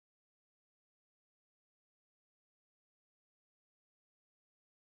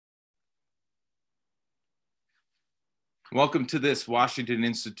Welcome to this Washington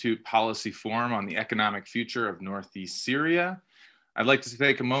Institute Policy Forum on the economic future of Northeast Syria. I'd like to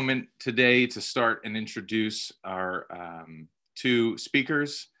take a moment today to start and introduce our two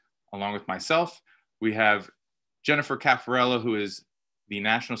speakers along with myself. We have Jennifer Cafarella, who is the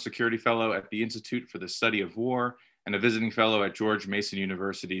National Security Fellow at the Institute for the Study of War and a visiting fellow at George Mason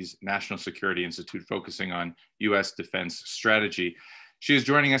University's National Security Institute, focusing on U.S. defense strategy. She is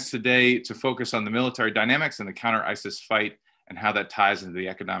joining us today to focus on the military dynamics and the counter-ISIS fight and how that ties into the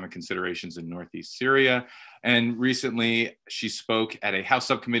economic considerations in Northeast Syria. And recently, she spoke at a House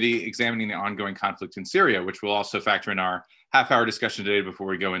subcommittee examining the ongoing conflict in Syria, which will also factor in our half-hour discussion today before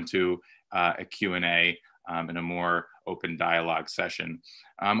we go into a Q&A and a more open dialogue session.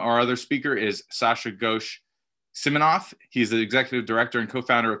 Our other speaker is Sasha Ghosh-Siminoff. He's the executive director and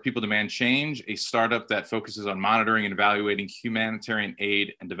co-founder of People Demand Change, a startup that focuses on monitoring and evaluating humanitarian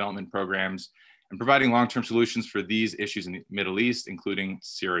aid and development programs and providing long-term solutions for these issues in the Middle East, including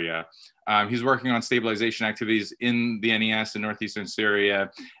Syria. He's working on stabilization activities in the NES in northeastern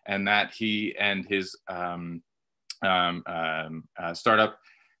Syria, and that he and his startup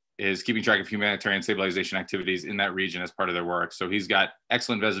is keeping track of humanitarian stabilization activities in that region as part of their work. So he's got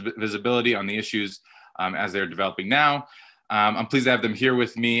excellent visibility on the issues as they're developing now. I'm pleased to have them here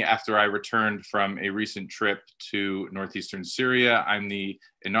with me after I returned from a recent trip to northeastern Syria. I'm the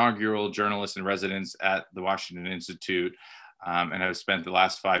inaugural journalist in residence at the Washington Institute, and I've spent the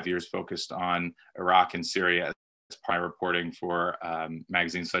last 5 years focused on Iraq and Syria as part of my reporting for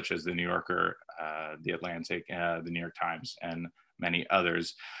magazines such as The New Yorker, The Atlantic, The New York Times, and many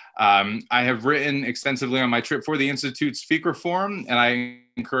others. I have written extensively on my trip for the Institute's Speaker Forum, and I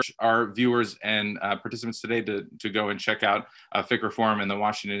encourage our viewers and participants today to go and check out Fikr Forum and the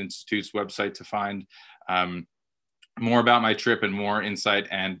Washington Institute's website to find more about my trip and more insight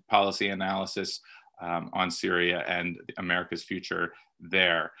and policy analysis on Syria and America's future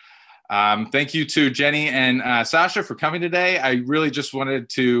there. Thank you to Jenny and Sasha for coming today. I really just wanted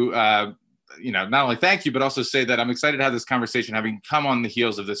to not only thank you, but also say that I'm excited to have this conversation, having come on the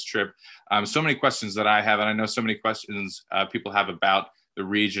heels of this trip. So many questions that I have, and I know so many questions people have about the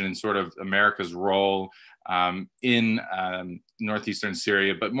region and sort of America's role in northeastern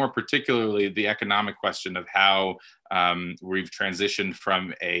Syria, but more particularly the economic question of how we've transitioned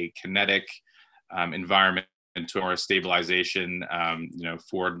from a kinetic environment into a more stabilization,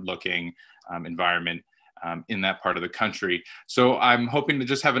 forward-looking environment in that part of the country. So I'm hoping to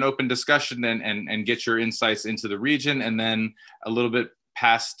just have an open discussion and get your insights into the region. And then a little bit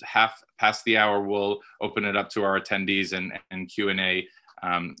past the hour, we'll open it up to our attendees and Q&A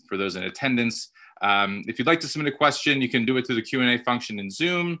for those in attendance. If you'd like to submit a question, you can do it through the Q&A function in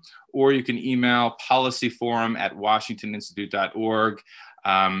Zoom, or you can email policyforum@washingtoninstitute.org,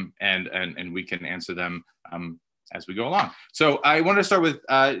 and we can answer them as we go along. So I want to start with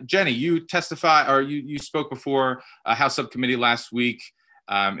Jenny. You you spoke before a House subcommittee last week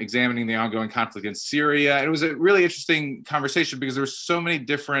examining the ongoing conflict in Syria. And it was a really interesting conversation because there were so many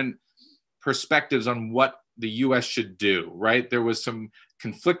different perspectives on what the US should do, right? There was some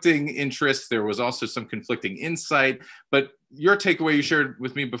conflicting interests. There was also some conflicting insight. But your takeaway you shared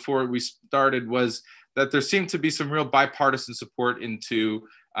with me before we started was that there seemed to be some real bipartisan support into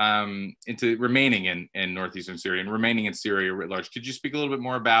remaining in northeastern Syria and remaining in Syria writ large. Could you speak a little bit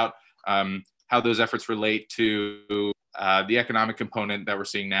more about how those efforts relate to the economic component that we're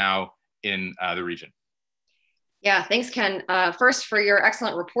seeing now in the region? Yeah, thanks, Ken. First, for your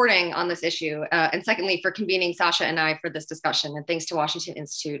excellent reporting on this issue, and secondly, for convening Sasha and I for this discussion, and thanks to Washington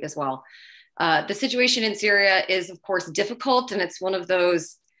Institute as well. The situation in Syria is, of course, difficult, and it's one of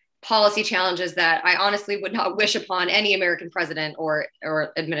those policy challenges that I honestly would not wish upon any American president or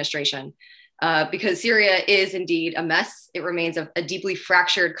administration, because Syria is indeed a mess. It remains a deeply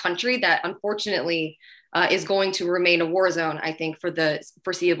fractured country that unfortunately is going to remain a war zone, I think, for the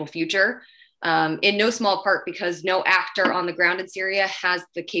foreseeable future, in no small part because no actor on the ground in Syria has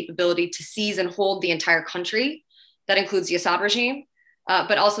the capability to seize and hold the entire country. That includes the Assad regime,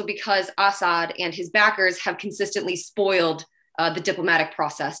 but also because Assad and his backers have consistently spoiled the diplomatic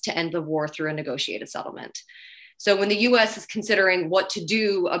process to end the war through a negotiated settlement. So when the US is considering what to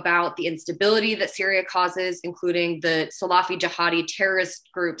do about the instability that Syria causes, including the Salafi jihadi terrorist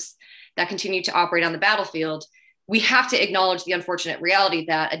groups that continue to operate on the battlefield, we have to acknowledge the unfortunate reality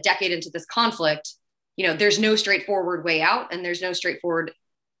that a decade into this conflict, there's no straightforward way out and there's no straightforward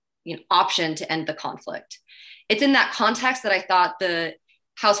option to end the conflict. It's in that context that I thought the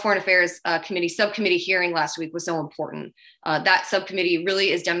House Foreign Affairs subcommittee hearing last week was so important. That subcommittee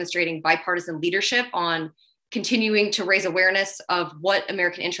really is demonstrating bipartisan leadership on continuing to raise awareness of what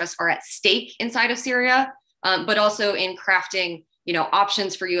American interests are at stake inside of Syria, but also in crafting,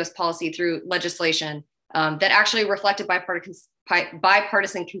 options for U.S. policy through legislation that actually reflected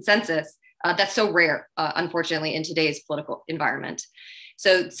bipartisan consensus. That's so rare, unfortunately, in today's political environment.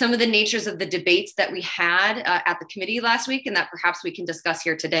 So some of the natures of the debates that we had at the committee last week, and that perhaps we can discuss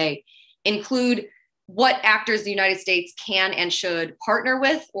here today, include what actors the United States can and should partner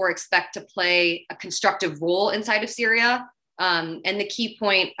with or expect to play a constructive role inside of Syria. And the key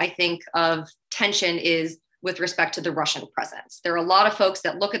point, I think, of tension is with respect to the Russian presence. There are a lot of folks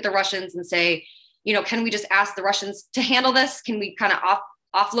that look at the Russians and say, can we just ask the Russians to handle this? Can we kind of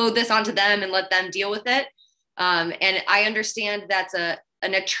offload this onto them and let them deal with it? And I understand that's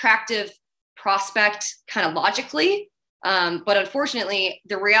an attractive prospect kind of logically. But unfortunately,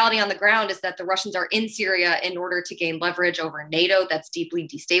 the reality on the ground is that the Russians are in Syria in order to gain leverage over NATO that's deeply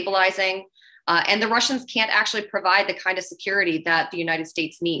destabilizing. And the Russians can't actually provide the kind of security that the United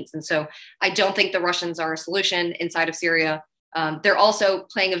States needs. And so I don't think the Russians are a solution inside of Syria. They're also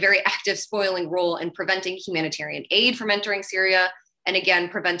playing a very active spoiling role in preventing humanitarian aid from entering Syria, and again,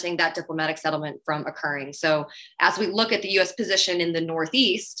 preventing that diplomatic settlement from occurring. So as we look at the US position in the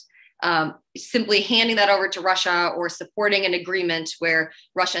Northeast, simply handing that over to Russia or supporting an agreement where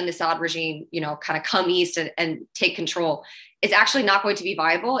Russia and the Assad regime, kind of come east and take control is actually not going to be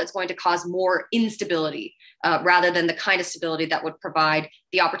viable. It's going to cause more instability rather than the kind of stability that would provide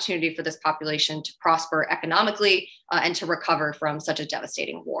the opportunity for this population to prosper economically and to recover from such a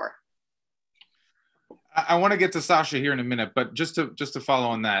devastating war. I want to get to Sasha here in a minute, but just to follow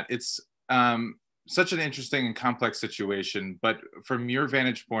on that, it's such an interesting and complex situation. But from your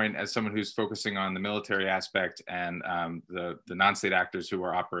vantage point, as someone who's focusing on the military aspect and the non-state actors who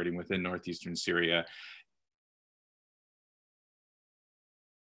are operating within northeastern Syria,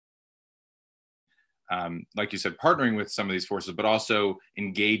 like you said, partnering with some of these forces, but also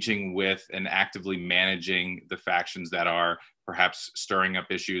engaging with and actively managing the factions that are perhaps stirring up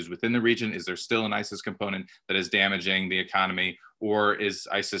issues within the region. Is there still an ISIS component that is damaging the economy, or is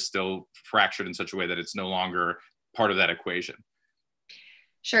ISIS still fractured in such a way that it's no longer part of that equation?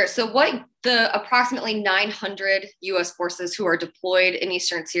 Sure. So what the approximately 900 US forces who are deployed in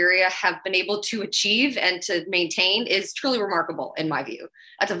eastern Syria have been able to achieve and to maintain is truly remarkable, in my view.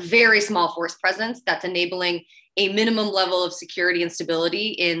 That's a very small force presence that's enabling a minimum level of security and stability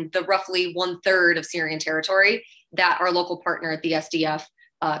in the roughly 1/3 of Syrian territory that our local partner, the SDF,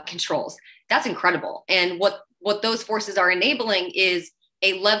 controls. That's incredible. And what those forces are enabling is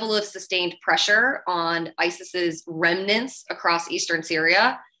a level of sustained pressure on ISIS's remnants across eastern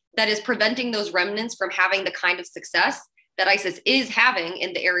Syria that is preventing those remnants from having the kind of success that ISIS is having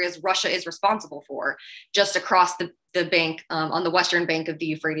in the areas Russia is responsible for, just across the bank, on the western bank of the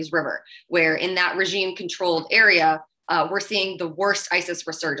Euphrates River, where in that regime-controlled area, we're seeing the worst ISIS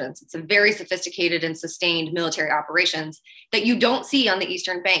resurgence. It's a very sophisticated and sustained military operations that you don't see on the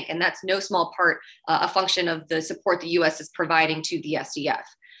Eastern Bank. And that's no small part a function of the support the US is providing to the SDF.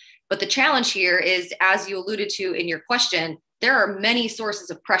 But the challenge here is, as you alluded to in your question, there are many sources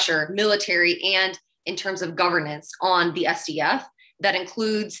of pressure, military and in terms of governance, on the SDF. That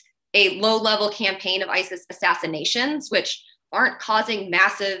includes a low-level campaign of ISIS assassinations, which aren't causing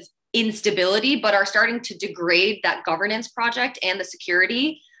massive instability, but are starting to degrade that governance project and the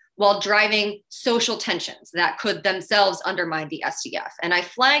security while driving social tensions that could themselves undermine the SDF. And I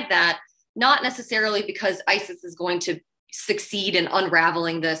flag that not necessarily because ISIS is going to succeed in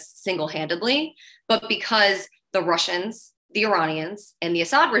unraveling this single-handedly, but because the Russians, the Iranians, and the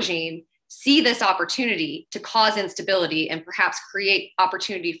Assad regime see this opportunity to cause instability and perhaps create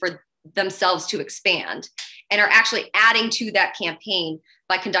opportunity for themselves to expand, and are actually adding to that campaign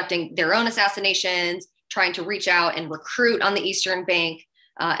by conducting their own assassinations, trying to reach out and recruit on the Eastern Bank.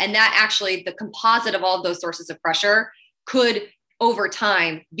 And that actually, the composite of all of those sources of pressure could, over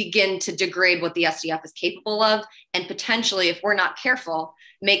time, begin to degrade what the SDF is capable of, and potentially, if we're not careful,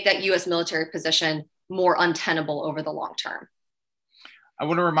 make that US military position more untenable over the long term. I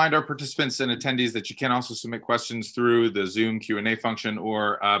want to remind our participants and attendees that you can also submit questions through the Zoom Q&A function,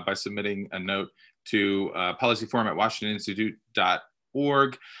 or by submitting a note to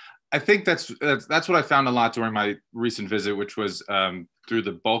policyforum@washingtoninstitute.org. I think that's what I found a lot during my recent visit, which was through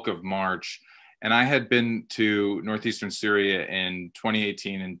the bulk of March. And I had been to northeastern Syria in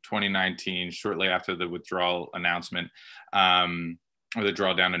 2018 and 2019, shortly after the withdrawal announcement, or the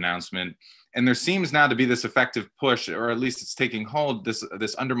drawdown announcement. And there seems now to be this effective push, or at least it's taking hold,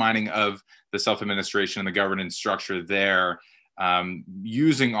 this undermining of the self-administration and the governance structure there,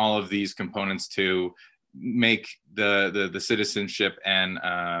 using all of these components to make the citizenship and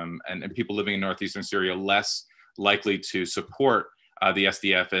people living in northeastern Syria less likely to support the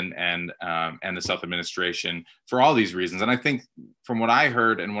SDF and the self-administration for all these reasons. And I think from what I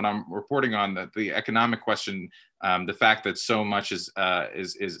heard and what I'm reporting on, that the economic question, the fact that so much is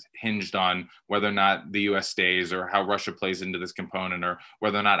hinged on whether or not the U.S. stays, or how Russia plays into this component, or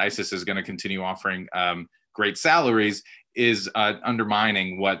whether or not ISIS is going to continue offering great salaries, is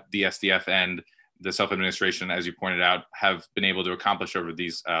undermining what the SDF and the self-administration, as you pointed out, have been able to accomplish over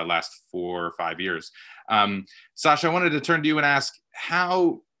these last 4 or 5 years. Sasha, I wanted to turn to you and ask,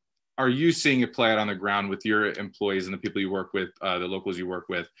 how are you seeing it play out on the ground with your employees and the people you work with, the locals you work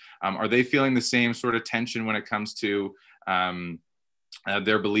with? Are they feeling the same sort of tension when it comes to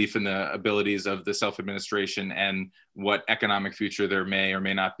their belief in the abilities of the self-administration and what economic future there may or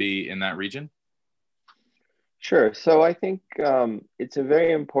may not be in that region? Sure. So I think it's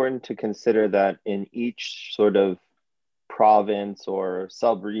very important to consider that in each sort of province or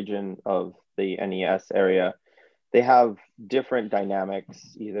sub-region of the NES area, they have different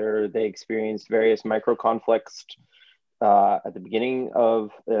dynamics. Either they experienced various micro conflicts at the beginning of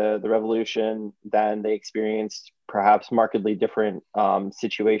the revolution, then they experienced perhaps markedly different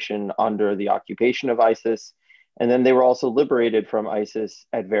situation under the occupation of ISIS, and then they were also liberated from ISIS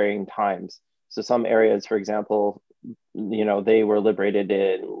at varying times. So some areas, for example, they were liberated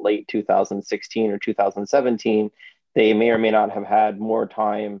in late 2016 or 2017. They may or may not have had more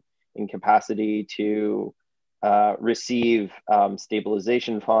time and capacity to receive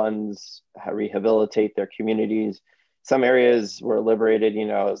stabilization funds, rehabilitate their communities. Some areas were liberated,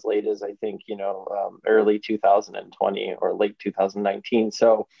 as late as I think, early 2020 or late 2019.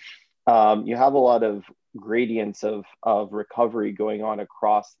 So you have a lot of gradients of recovery going on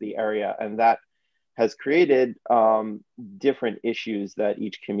across the area, and that has created different issues that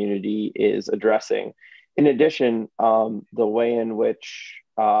each community is addressing. In addition, the way in which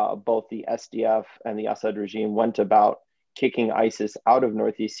both the SDF and the Assad regime went about kicking ISIS out of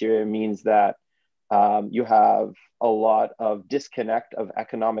northeast Syria means that you have a lot of disconnect of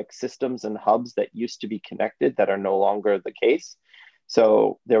economic systems and hubs that used to be connected that are no longer the case.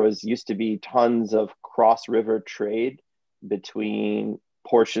 So there used to be tons of cross-river trade between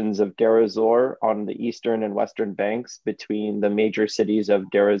portions of Deir ez-Zor on the eastern and western banks, between the major cities of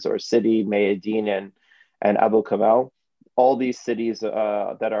Deir ez-Zor City, Mayadeen, and Abu Kamal. All these cities that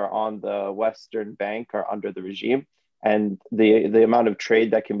are on the western bank are under the regime, and the amount of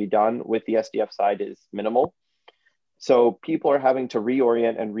trade that can be done with the SDF side is minimal. So people are having to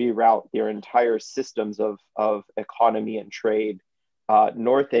reorient and reroute their entire systems of economy and trade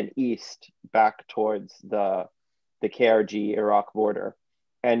north and east back towards the KRG Iraq border.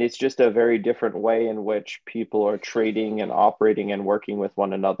 And it's just a very different way in which people are trading and operating and working with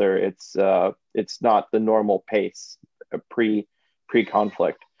one another. It's not the normal pace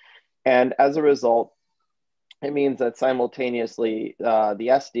pre-conflict. And as a result, it means that simultaneously the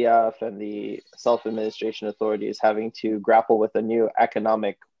SDF and the self-administration authority is having to grapple with a new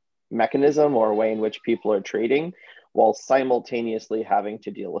economic mechanism or way in which people are trading, while simultaneously having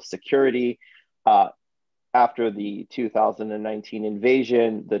to deal with security. After the 2019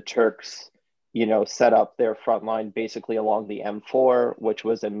 invasion, the Turks, set up their front line basically along the M4, which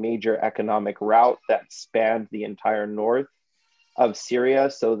was a major economic route that spanned the entire north of Syria,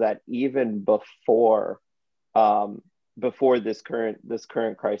 so that even before this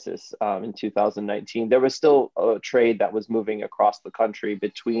current crisis in 2019, there was still a trade that was moving across the country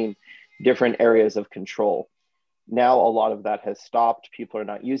between different areas of control. Now, a lot of that has stopped. People are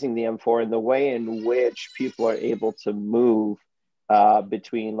not using the M4, and the way in which people are able to move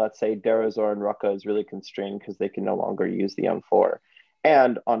between, let's say, Deir ez-Zor and Raqqa is really constrained because they can no longer use the M4.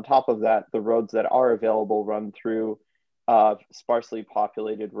 And on top of that, the roads that are available run through sparsely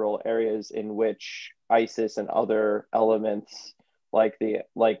populated rural areas in which ISIS and other elements like the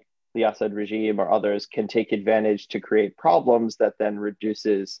Assad regime or others can take advantage to create problems that then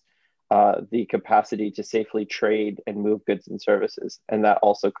reduces the capacity to safely trade and move goods and services. And that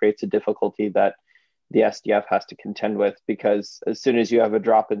also creates a difficulty that the SDF has to contend with, because as soon as you have a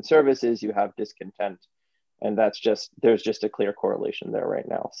drop in services, you have discontent. And there's just a clear correlation there right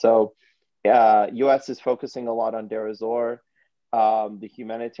now. So US is focusing a lot on Deir ez-Zor. The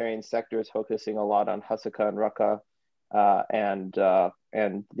humanitarian sector is focusing a lot on Hasaka and Raqqa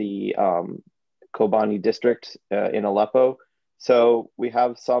and the Kobani district in Aleppo. So we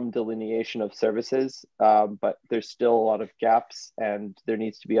have some delineation of services, but there's still a lot of gaps, and there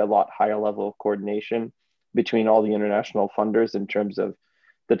needs to be a lot higher level of coordination between all the international funders in terms of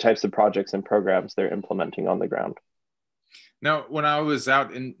the types of projects and programs they're implementing on the ground. Now, when I was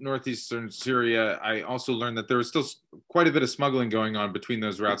out in northeastern Syria, I also learned that there was still quite a bit of smuggling going on between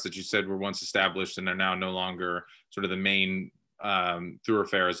those routes that you said were once established and are now no longer sort of the main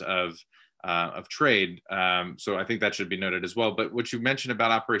thoroughfares of trade. So I think that should be noted as well. But what you mentioned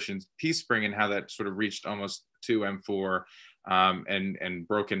about Operation Peace Spring and how that sort of reached almost to M4 and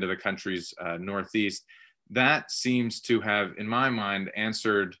broke into the country's northeast, that seems to have, in my mind,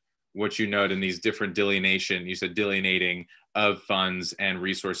 answered what you note in these different delineating of funds and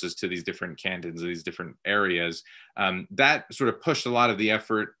resources to these different cantons, these different areas. That sort of pushed a lot of the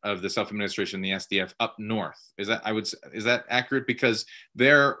effort of the self-administration, the SDF, up north. Is that accurate? Because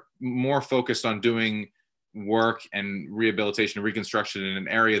they're more focused on doing work and rehabilitation and reconstruction in an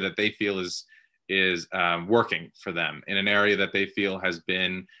area that they feel is working for them, in an area that they feel has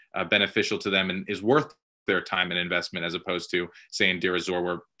been beneficial to them and is worth their time and investment, as opposed to, say, in Deir ez-Zor,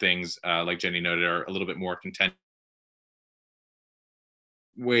 where things, like Jenny noted, are a little bit more content.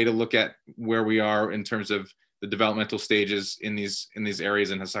 Way to look at where we are in terms of the developmental stages in these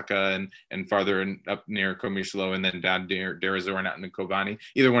areas in Hasaka and farther and up near Komishlo, and then down near Deir ez-Zor and out in Kobani.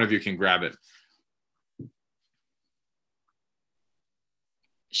 Either one of you can grab it.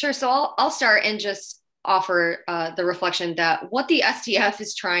 Sure. So I'll start and just offer the reflection that what the SDF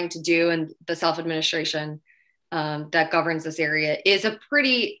is trying to do and the self-administration that governs this area is a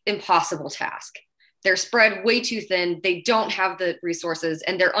pretty impossible task. They're spread way too thin. They don't have the resources,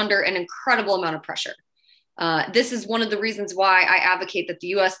 and they're under an incredible amount of pressure. This is one of the reasons why I advocate that the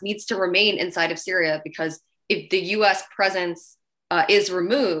US needs to remain inside of Syria, because if the US presence is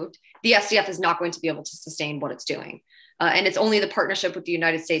removed, the SDF is not going to be able to sustain what it's doing. And it's only the partnership with the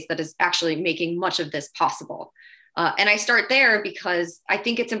United States that is actually making much of this possible. And I start there because I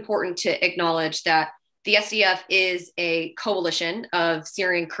think it's important to acknowledge that the SDF is a coalition of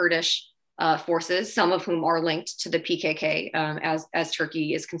Syrian Kurdish forces, some of whom are linked to the PKK, as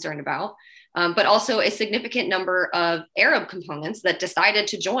Turkey is concerned about, but also a significant number of Arab components that decided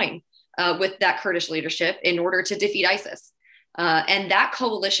to join with that Kurdish leadership in order to defeat ISIS. And that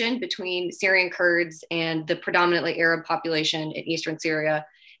coalition between Syrian Kurds and the predominantly Arab population in eastern Syria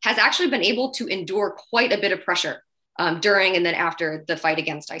has actually been able to endure quite a bit of pressure during and then after the fight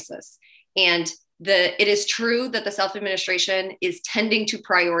against ISIS. And it is true that the self-administration is tending to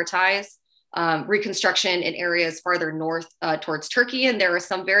prioritize reconstruction in areas farther north towards Turkey. And there are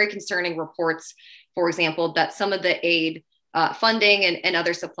some very concerning reports, for example, that some of the aid funding and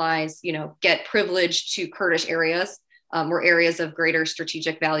other supplies, get privileged to Kurdish areas or areas of greater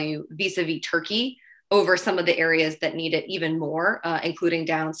strategic value vis-a-vis Turkey over some of the areas that need it even more, including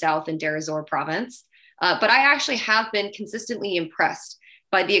down south in Deir ez-Zor province. But I actually have been consistently impressed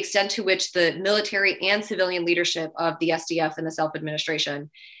by the extent to which the military and civilian leadership of the SDF and the self-administration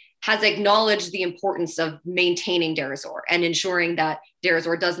has acknowledged the importance of maintaining Deir ez-Zor and ensuring that Deir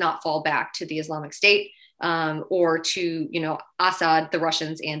ez-Zor does not fall back to the Islamic State or to, Assad, the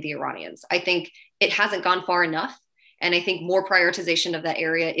Russians, and the Iranians. I think it hasn't gone far enough. And I think more prioritization of that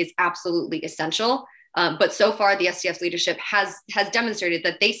area is absolutely essential. But so far, the SDF leadership has demonstrated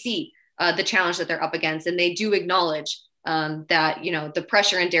that they see the challenge that they're up against, and they do acknowledge that the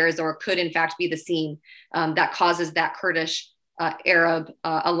pressure in Deir ez-Zor could in fact be the seam that causes that Kurdish Arab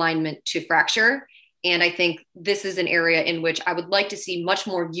alignment to fracture. And I think this is an area in which I would like to see much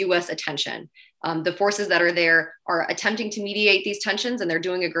more US attention. The forces that are there are attempting to mediate these tensions, and they're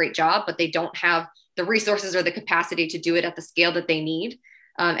doing a great job, but they don't have the resources or the capacity to do it at the scale that they need.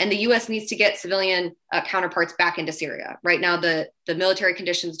 And the US needs to get civilian counterparts back into Syria. Right now, the military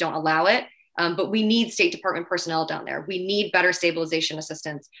conditions don't allow it, but we need State Department personnel down there. We need better stabilization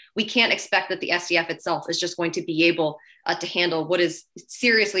assistance. We can't expect that the SDF itself is just going to be able to handle what is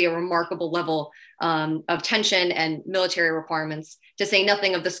seriously a remarkable level of tension and military requirements, to say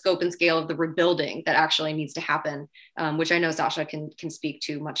nothing of the scope and scale of the rebuilding that actually needs to happen, which I know Sasha can speak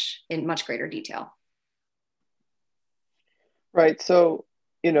to in much greater detail. Right. So,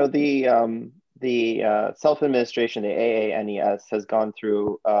 the self-administration, the AANES, has gone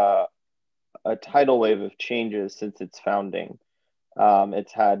through a tidal wave of changes since its founding.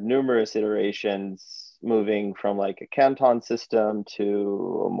 It's had numerous iterations, moving from like a canton system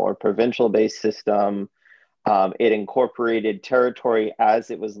to a more provincial-based system. It incorporated territory as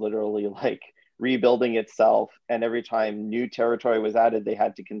it was literally like rebuilding itself. And every time new territory was added, they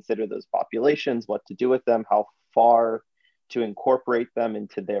had to consider those populations, what to do with them, how far to incorporate them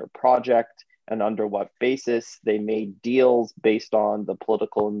into their project, and under what basis. They made deals based on the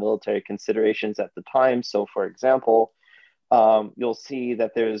political and military considerations at the time. So for example, you'll see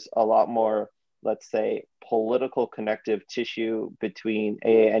that there's a lot more, let's say, political connective tissue between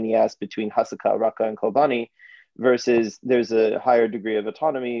AANES, between Hasaka, Raqqa, and Kobani, versus there's a higher degree of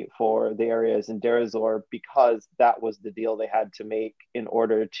autonomy for the areas in Deir ez-Zor, because that was the deal they had to make in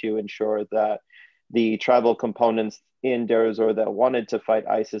order to ensure that the tribal components in Deir ez-Zor that wanted to fight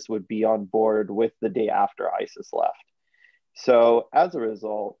ISIS would be on board with the day after ISIS left. So as a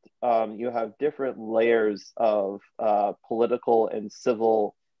result, you have different layers of political and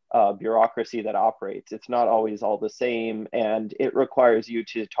civil bureaucracy that operates. It's not always all the same, and it requires you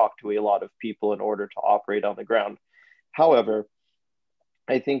to talk to a lot of people in order to operate on the ground. However,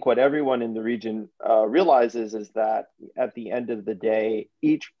 I think what everyone in the region realizes is that at the end of the day,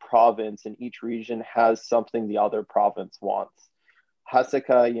 each province and each region has something the other province wants.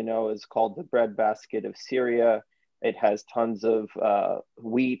 Hasaka, is called the breadbasket of Syria. It has tons of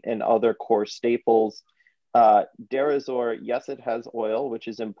wheat and other core staples. Deir ez-Zor, yes, it has oil, which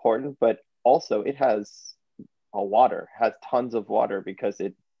is important, but also it has has tons of water because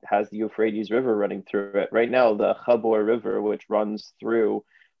it has the Euphrates River running through it. Right now, the Khabur River, which runs through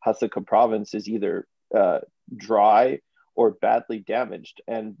Hasaka province, is either dry or badly damaged,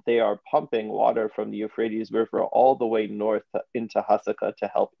 and they are pumping water from the Euphrates River all the way north into Hasaka to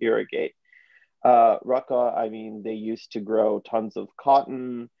help irrigate. Raqqa, they used to grow tons of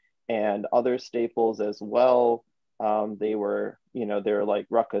cotton and other staples as well. They're like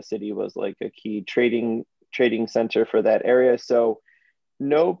Raqqa city was like a key trading center for that area. So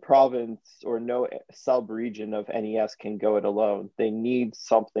no province or no sub-region of NES can go it alone. They need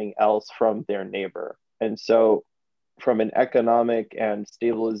something else from their neighbor. And so from an economic and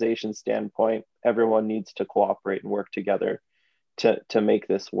stabilization standpoint, everyone needs to cooperate and work together to make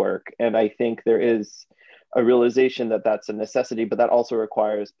this work. And I think there is a realization that that's a necessity, but that also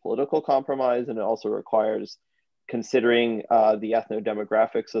requires political compromise, and it also requires considering the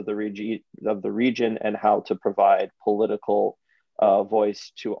ethno-demographics of the region and how to provide political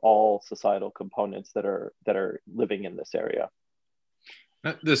voice to all societal components that are living in this area.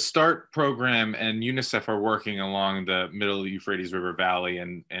 The START program and UNICEF are working along the middle Euphrates River Valley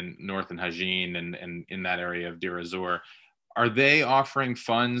and north in Hajin and in that area of Deir ez-Zor. Are they offering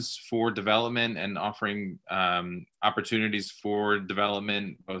funds for development and offering opportunities for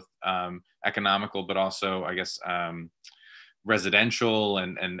development, both economical, but also, I guess, residential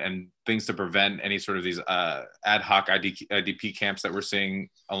and things to prevent any sort of these ad hoc IDP camps that we're seeing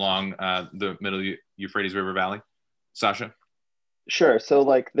along the middle Euphrates River Valley? Sasha? Sure.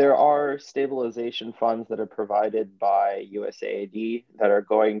 So there are stabilization funds that are provided by USAID that are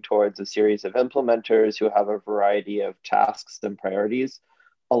going towards a series of implementers who have a variety of tasks and priorities.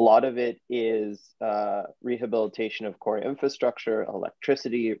 A lot of it is rehabilitation of core infrastructure,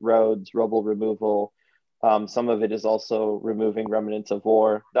 electricity, roads, rubble removal. Some of it is also removing remnants of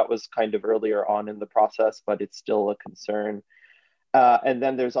war. That was kind of earlier on in the process, but it's still a concern. And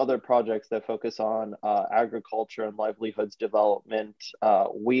then there's other projects that focus on agriculture and livelihoods development.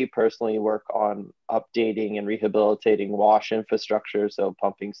 We personally work on updating and rehabilitating wash infrastructure, so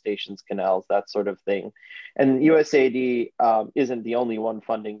pumping stations, canals, that sort of thing. And USAID isn't the only one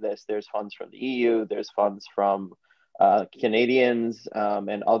funding this. There's funds from the EU, there's funds from Canadians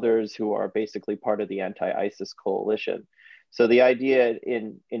and others who are basically part of the anti-ISIS coalition. So the idea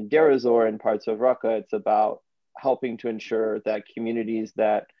in Deir ez-Zor and parts of Raqqa, it's about helping to ensure that communities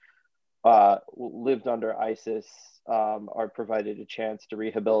that lived under ISIS are provided a chance to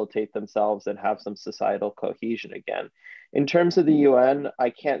rehabilitate themselves and have some societal cohesion again. In terms of the UN, I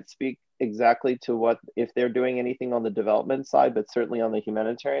can't speak exactly to if they're doing anything on the development side, but certainly on the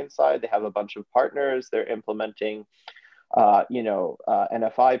humanitarian side, they have a bunch of partners. They're implementing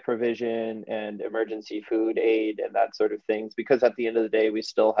NFI provision and emergency food aid and that sort of things, because at the end of the day, we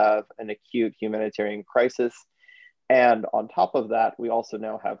still have an acute humanitarian crisis. And on top of that, we also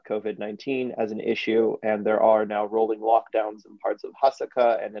now have COVID-19 as an issue, and there are now rolling lockdowns in parts of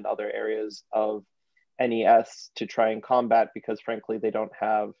Hasaka and in other areas of NES to try and combat, because frankly, they don't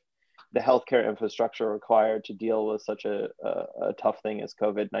have the healthcare infrastructure required to deal with such a tough thing as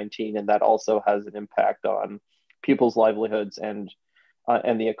COVID-19. And that also has an impact on people's livelihoods and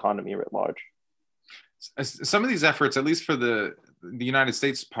the economy writ large. Some of these efforts, at least for the United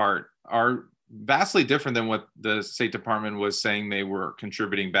States part, are vastly different than what the State Department was saying they were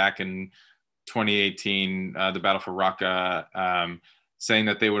contributing back in 2018, the battle for Raqqa, saying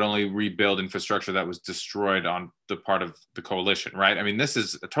that they would only rebuild infrastructure that was destroyed on the part of the coalition, right? I mean, this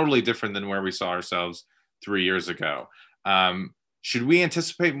is totally different than where we saw ourselves 3 years ago. Should we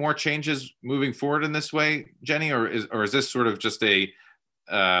anticipate more changes moving forward in this way, Jenny, or is this sort of just a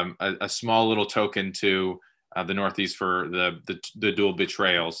small little token to the Northeast for the dual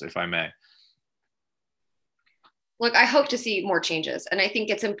betrayals, if I may? Look, I hope to see more changes. And I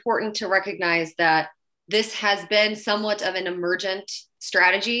think it's important to recognize that this has been somewhat of an emergent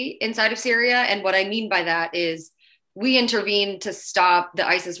strategy inside of Syria. And what I mean by that is we intervened to stop the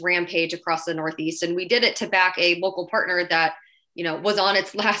ISIS rampage across the Northeast. And we did it to back a local partner that, was on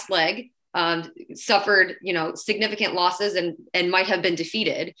its last leg, suffered, significant losses and might have been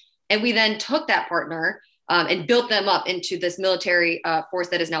defeated. And we then took that partner and built them up into this military force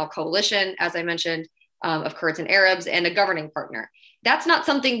that is now a coalition, as I mentioned, of Kurds and Arabs, and a governing partner. That's not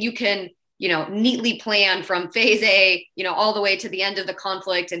something you can, neatly plan from phase A, all the way to the end of the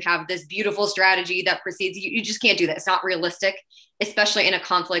conflict and have this beautiful strategy that proceeds. You just can't do that. It's not realistic, especially in a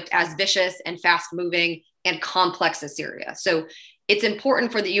conflict as vicious and fast moving and complex as Syria. So it's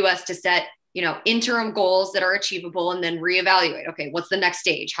important for the US to set, interim goals that are achievable and then reevaluate. Okay, what's the next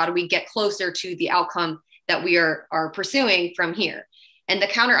stage? How do we get closer to the outcome that we are pursuing from here? And the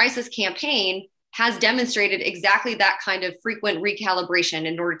counter ISIS campaign has demonstrated exactly that kind of frequent recalibration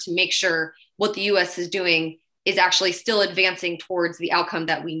in order to make sure what the US is doing is actually still advancing towards the outcome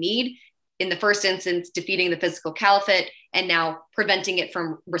that we need. In the first instance, defeating the physical caliphate, and now preventing it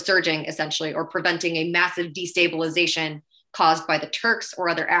from resurging, essentially, or preventing a massive destabilization caused by the Turks or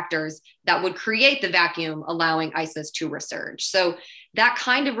other actors that would create the vacuum, allowing ISIS to resurge. So that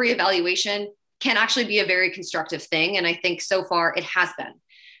kind of reevaluation can actually be a very constructive thing. And I think so far it has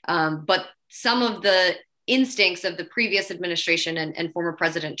been. But some of the instincts of the previous administration and former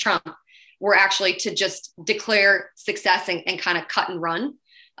President Trump were actually to just declare success and kind of cut and run.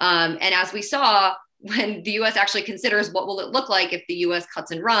 And as we saw, when the US actually considers what will it look like if the US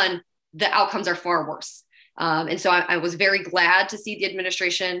cuts and run, the outcomes are far worse. And so I was very glad to see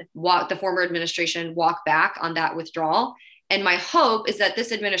the former administration walk back on that withdrawal. And my hope is that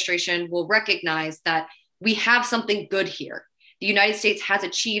this administration will recognize that we have something good here. The United States has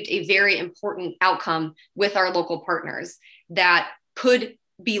achieved a very important outcome with our local partners that could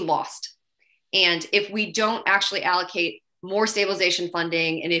be lost. And if we don't actually allocate more stabilization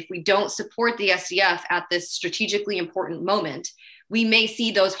funding, and if we don't support the SDF at this strategically important moment, we may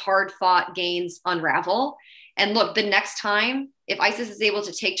see those hard-fought gains unravel. And look, the next time, if ISIS is able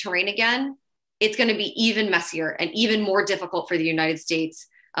to take terrain again, it's going to be even messier and even more difficult for the United States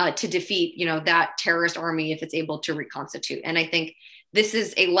to defeat, that terrorist army if it's able to reconstitute. And I think this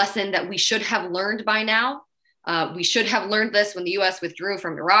is a lesson that we should have learned by now. We should have learned this when the US withdrew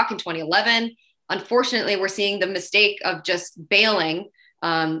from Iraq in 2011. Unfortunately, we're seeing the mistake of just bailing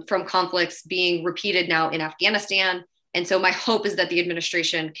from conflicts being repeated now in Afghanistan. And so my hope is that the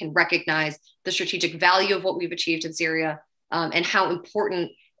administration can recognize the strategic value of what we've achieved in Syria and how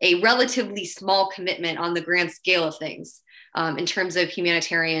important a relatively small commitment on the grand scale of things in terms of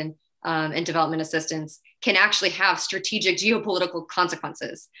humanitarian and development assistance can actually have strategic geopolitical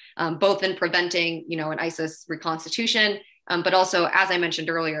consequences, both in preventing, an ISIS reconstitution, but also, as I mentioned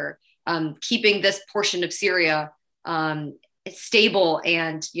earlier, keeping this portion of Syria stable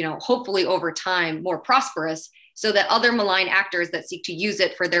and, hopefully over time more prosperous, so that other malign actors that seek to use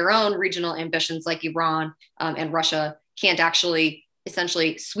it for their own regional ambitions like Iran and Russia can't actually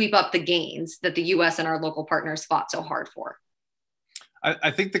essentially sweep up the gains that the US and our local partners fought so hard for.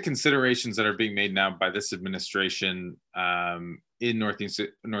 I think the considerations that are being made now by this administration in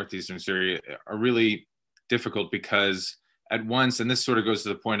northeastern Syria are really difficult because at once, and this sort of goes to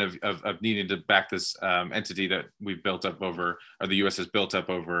the point of needing to back this entity that we've built up over, or the US has built up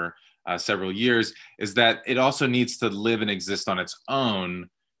over several years, is that it also needs to live and exist on its own,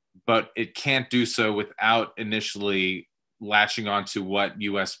 but it can't do so without initially latching onto what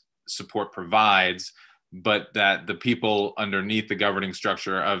US support provides, but that the people underneath the governing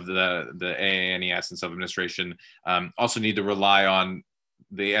structure of the AANES and sub-administration also need to rely on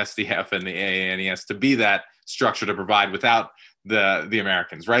the SDF and the AANES to be that structure to provide without the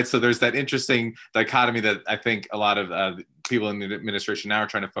Americans, right? So there's that interesting dichotomy that I think a lot of people in the administration now are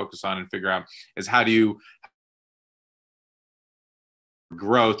trying to focus on and figure out is how do you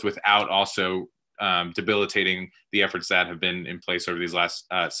growth without also debilitating the efforts that have been in place over these last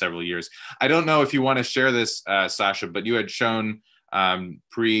several years. I don't know if you want to share this, Sasha, but you had shown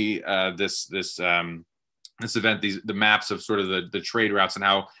pre this event the maps of sort of the trade routes and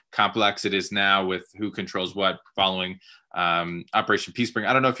how complex it is now with who controls what following Operation Peace Spring.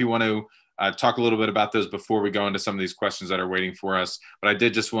 I don't know if you want to talk a little bit about those before we go into some of these questions that are waiting for us. But I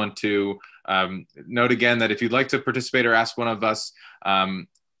did just want to note again that if you'd like to participate or ask one of us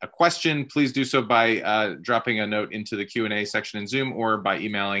a question, please do so by dropping a note into the Q&A section in Zoom or by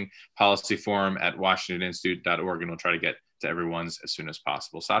emailing policyforum@washingtoninstitute.org, and we'll try to get to everyone's as soon as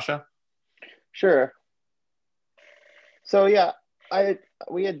possible. Sasha? Sure. So yeah,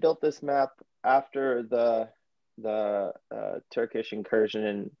 we had built this map after the Turkish incursion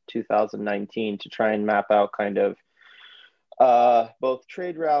in 2019 to try and map out kind of both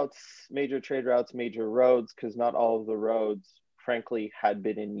trade routes, major roads, because not all of the roads, frankly, had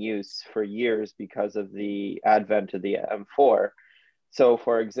been in use for years because of the advent of the M4. So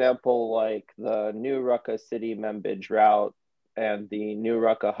for example, like the New Raqqa City Membij route and the New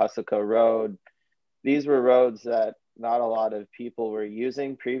Raqqa Hasaka road, these were roads that not a lot of people were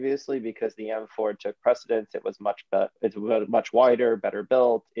using previously because the M4 took precedence. It was much wider, better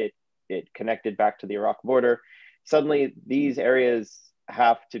built. It connected back to the Iraq border. Suddenly these areas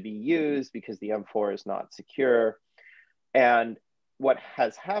have to be used because the M4 is not secure. And what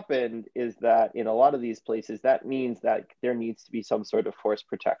has happened is that in a lot of these places, that means that there needs to be some sort of force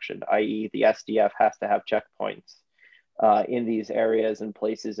protection, i.e. the SDF has to have checkpoints in these areas and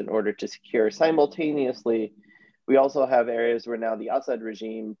places in order to secure. Simultaneously, we also have areas where now the Assad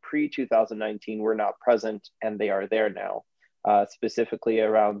regime pre-2019 were not present and they are there now, specifically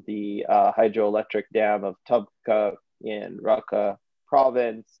around the hydroelectric dam of Tabqa in Raqqa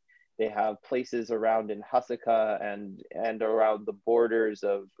province. They have places around in Hasaka and around the borders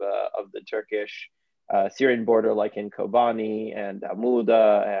of the Turkish Syrian border, like in Kobani and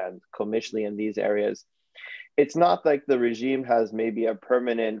Amuda and Komishli in these areas. It's not like the regime has maybe a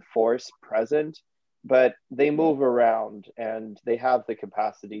permanent force present, but they move around and they have the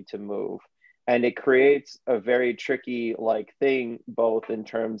capacity to move. And it creates a very tricky thing, both in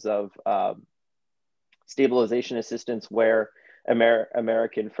terms of stabilization assistance where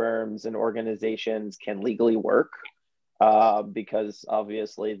American firms and organizations can legally work because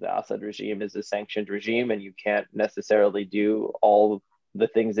obviously the Assad regime is a sanctioned regime and you can't necessarily do all the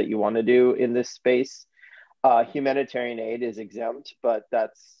things that you want to do in this space. Humanitarian aid is exempt, but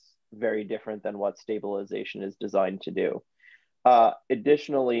that's very different than what stabilization is designed to do.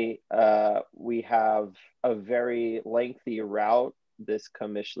 Additionally, we have a very lengthy route, this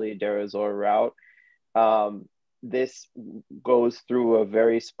Kamishli Deir ez-Zor route. This goes through a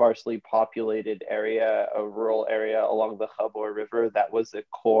very sparsely populated area, a rural area along the Khabur River. That was a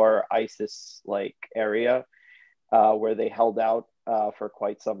core ISIS-like area where they held out for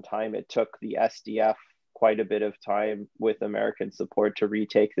quite some time. It took the SDF quite a bit of time with American support to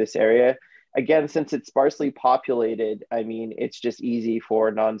retake this area. Again, since it's sparsely populated, I mean, it's just easy for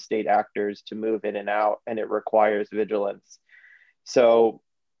non-state actors to move in and out, and it requires vigilance. So,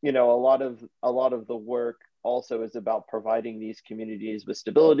 you know, a lot of the work also is about providing these communities with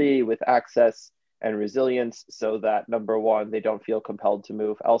stability, with access and resilience, so that number one, they don't feel compelled to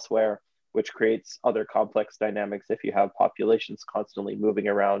move elsewhere, which creates other complex dynamics if you have populations constantly moving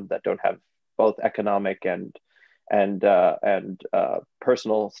around that don't have both economic and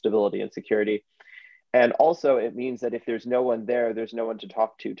personal stability and security. And also it means that if there's no one there, there's no one to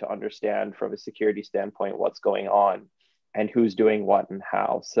talk to understand from a security standpoint what's going on and who's doing what and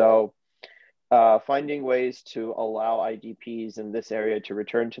how. So finding ways to allow IDPs in this area to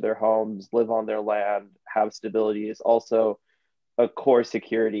return to their homes, live on their land, have stability is also a core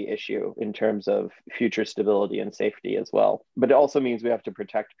security issue in terms of future stability and safety as well. But it also means we have to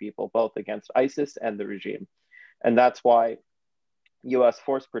protect people both against ISIS and the regime. And that's why US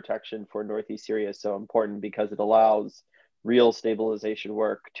force protection for Northeast Syria is so important, because it allows real stabilization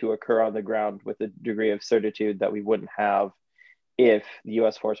work to occur on the ground with a degree of certitude that we wouldn't have if the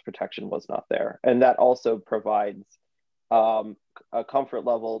US force protection was not there. And that also provides a comfort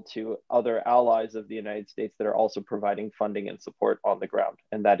level to other allies of the United States that are also providing funding and support on the ground,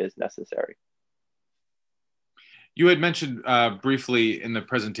 and that is necessary. You had mentioned briefly in the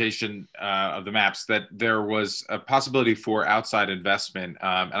presentation of the maps that there was a possibility for outside investment.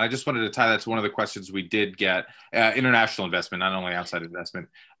 And I just wanted to tie that to one of the questions we did get, international investment, not only outside investment.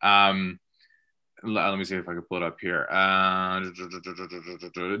 Let me see if I can pull it up here.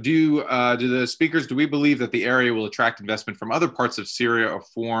 Do the speakers, do we believe that the area will attract investment from other parts of Syria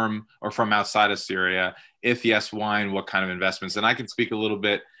or from outside of Syria? If yes, why, and what kind of investments? And I can speak a little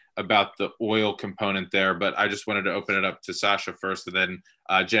bit about the oil component there, but I just wanted to open it up to Sasha first, and then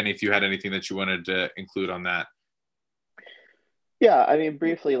Jenny, if you had anything that you wanted to include on that. Yeah, I mean,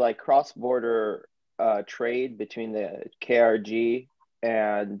 briefly, like cross-border trade between the KRG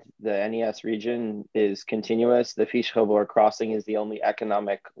and the NES region is continuous. The Fish Khabur crossing is the only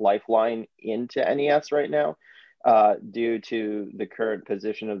economic lifeline into NES right now, due to the current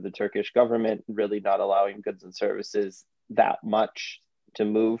position of the Turkish government really not allowing goods and services that much to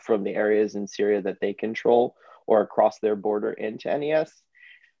move from the areas in Syria that they control or across their border into NES.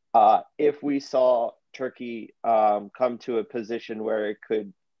 If we saw Turkey come to a position where it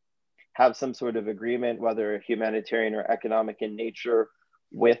could have some sort of agreement, whether humanitarian or economic in nature,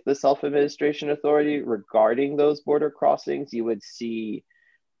 with the self-administration authority regarding those border crossings, you would see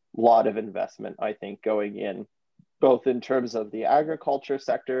a lot of investment, I think, going in. both in terms of the agriculture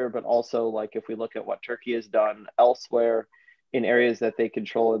sector, but also like if we look at what Turkey has done elsewhere in areas that they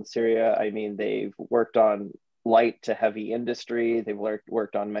control in Syria. I mean, they've worked on light to heavy industry. They've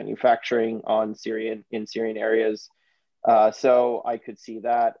worked on manufacturing in Syrian areas. So I could see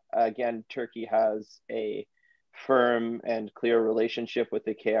that. Again, Turkey has a firm and clear relationship with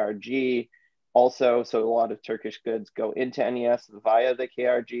the KRG also. So a lot of Turkish goods go into NES via the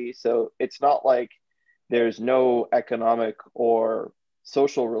KRG. So it's not like there's no economic or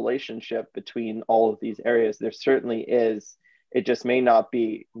social relationship between all of these areas. There certainly is. It just may not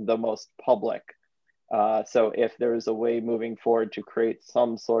be the most public. So if there's a way moving forward to create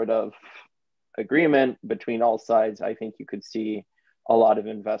some sort of agreement between all sides, I think you could see a lot of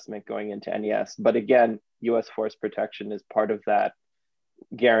investment going into NES. But again, US force protection is part of that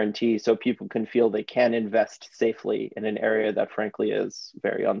guarantee, so people can feel they can invest safely in an area that frankly is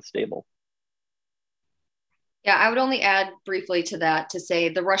very unstable. Yeah, I would only add briefly to that to say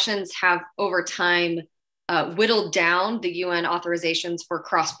the Russians have over time whittled down the UN authorizations for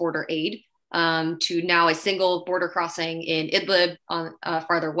cross-border aid to now a single border crossing in Idlib on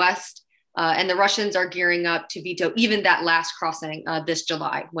farther west. And the Russians are gearing up to veto even that last crossing this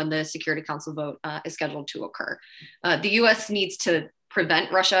July when the Security Council vote is scheduled to occur. The US needs to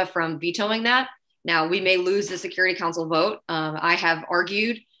prevent Russia from vetoing that. Now, we may lose the Security Council vote. I have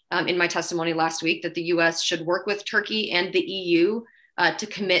argued in my testimony last week that the US should work with Turkey and the EU to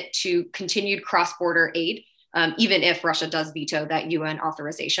commit to continued cross-border aid, even if Russia does veto that UN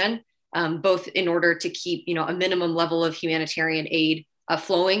authorization, both in order to keep a minimum level of humanitarian aid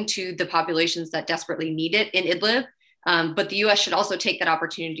flowing to the populations that desperately need it in Idlib. But the US should also take that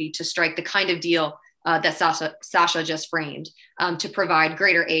opportunity to strike the kind of deal that Sasha just framed to provide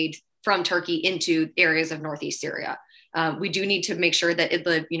greater aid from Turkey into areas of Northeast Syria. We do need to make sure that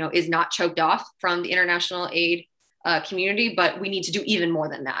Idlib is not choked off from the international aid community, but we need to do even more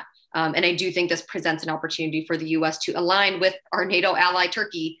than that. And I do think this presents an opportunity for the US to align with our NATO ally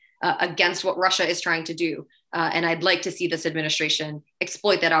Turkey against what Russia is trying to do. And I'd like to see this administration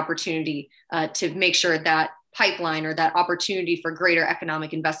exploit that opportunity to make sure that pipeline or that opportunity for greater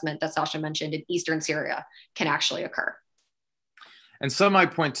economic investment that Sasha mentioned in Eastern Syria can actually occur. And some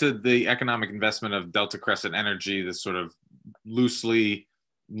might point to the economic investment of Delta Crescent Energy, this sort of loosely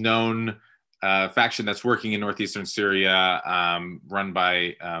known faction that's working in northeastern Syria, run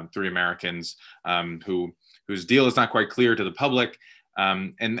by 3 Americans whose deal is not quite clear to the public.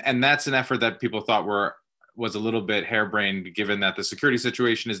 And that's an effort that people thought was a little bit harebrained, given that the security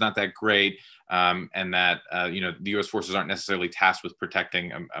situation is not that great, and that the U.S. forces aren't necessarily tasked with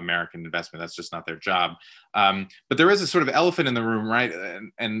protecting American investment. That's just not their job. But there is a sort of elephant in the room, right?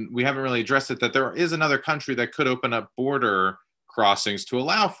 And we haven't really addressed it, that there is another country that could open up border crossings to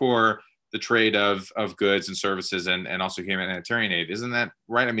allow for the trade of goods and services and also humanitarian aid. Isn't that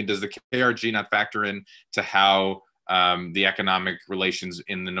right? I mean, does the KRG not factor in to how the economic relations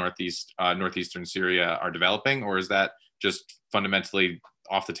in the northeastern Syria are developing, or is that just fundamentally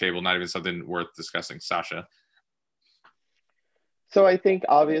off the table, not even something worth discussing? Sasha? So I think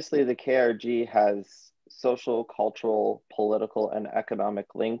obviously the KRG has social, cultural, political, and economic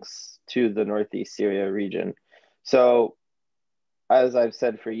links to the Northeast Syria region. So as I've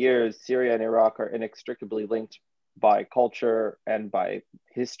said for years, Syria and Iraq are inextricably linked by culture and by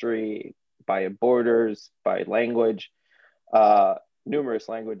history, by borders, by language, numerous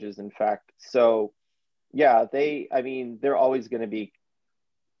languages, in fact. So yeah, they're always going to be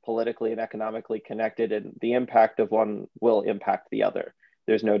politically and economically connected, and the impact of one will impact the other.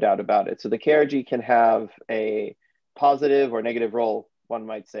 There's no doubt about it. So the KRG can have a positive or negative role, one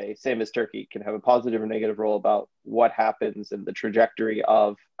might say, same as Turkey can have a positive or negative role about what happens in the trajectory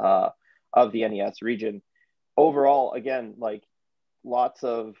of the NES region. Overall, again, like lots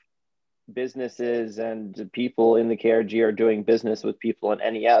of businesses and people in the KRG are doing business with people in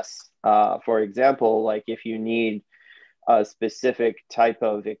NES. For example, like if you need a specific type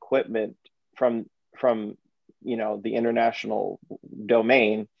of equipment from the international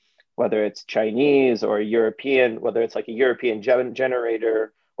domain, whether it's Chinese or European, whether it's like a European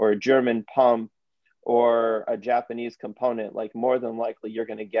generator or a German pump or a Japanese component, like more than likely you're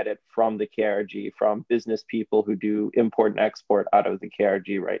going to get it from the KRG, from business people who do import and export out of the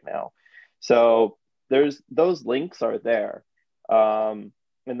KRG right now. So those links are there, and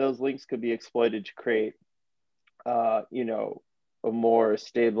those links could be exploited to create a more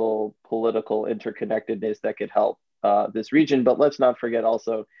stable political interconnectedness that could help this region. But let's not forget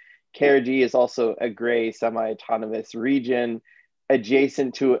also, KRG is also a gray semi-autonomous region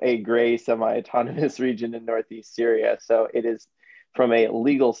adjacent to a gray semi-autonomous region in Northeast Syria. So it is from a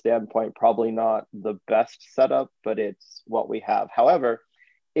legal standpoint, probably not the best setup, but it's what we have. However,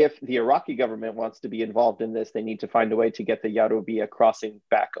 if the Iraqi government wants to be involved in this, they need to find a way to get the Yarubia crossing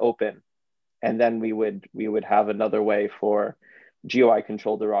back open. And then we would have another way for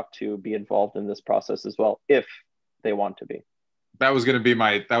GOI-controlled Iraq to be involved in this process as well, if they want to be. That was going to be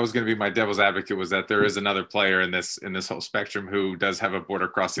my devil's advocate, was that there is another player in this whole spectrum who does have a border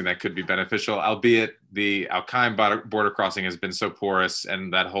crossing that could be beneficial, albeit the Al-Qaim border crossing has been so porous,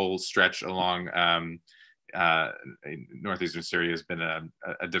 and that whole stretch along northeastern Syria has been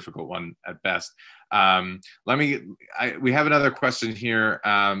a difficult one at best. We have another question here.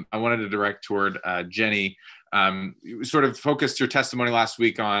 I wanted to direct toward Jenny. You sort of focused your testimony last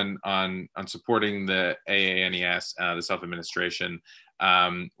week on supporting the AANES, the self-administration.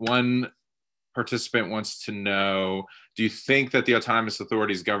 One participant wants to know, do you think that the Autonomous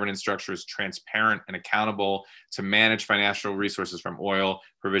Authority's governance structure is transparent and accountable to manage financial resources from oil,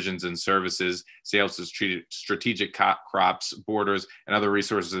 provisions and services, sales to strategic crops, borders, and other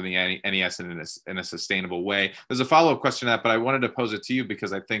resources in the NES in a sustainable way? There's a follow-up question to that, but I wanted to pose it to you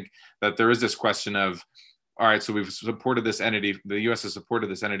because I think that there is this question of, all right, so we've supported this entity, the US has supported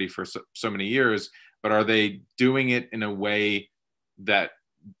this entity for so many years, but are they doing it in a way that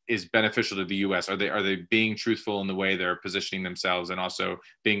is beneficial to the US? Are they being truthful in the way they're positioning themselves, and also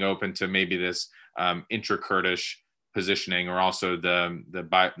being open to maybe this intra-Kurdish positioning, or also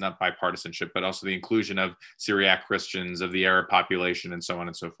not bipartisanship, but also the inclusion of Syriac Christians, of the Arab population, and so on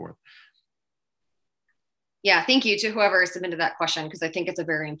and so forth? Yeah, thank you to whoever submitted that question, because I think it's a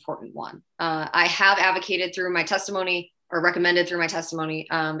very important one. I have advocated through my testimony, or recommended through my testimony,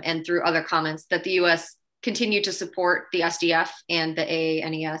 and through other comments, that the US continue to support the SDF and the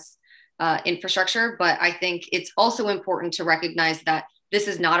AANES infrastructure. But I think it's also important to recognize that this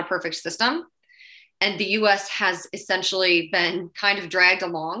is not a perfect system. And the US has essentially been kind of dragged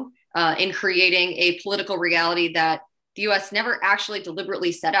along in creating a political reality that the US never actually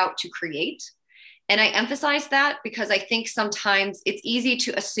deliberately set out to create. And I emphasize that because I think sometimes it's easy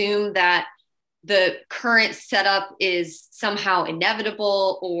to assume that the current setup is somehow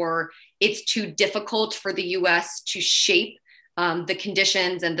inevitable, or it's too difficult for the US to shape the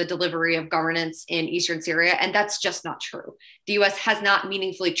conditions and the delivery of governance in Eastern Syria. And that's just not true. The US has not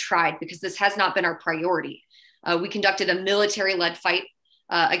meaningfully tried, because this has not been our priority. We conducted a military-led fight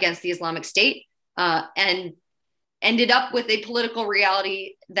against the Islamic State and ended up with a political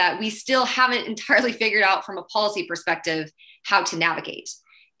reality that we still haven't entirely figured out from a policy perspective how to navigate.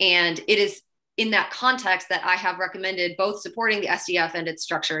 And it is in that context that I have recommended both supporting the SDF and its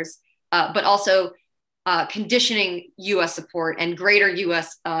structures, but also conditioning US support and greater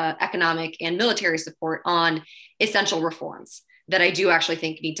US economic and military support on essential reforms that I do actually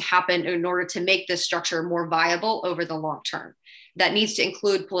think need to happen in order to make this structure more viable over the long term. That needs to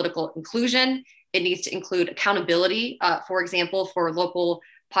include political inclusion. It needs to include accountability, for example, for local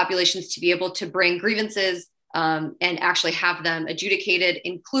populations to be able to bring grievances and actually have them adjudicated,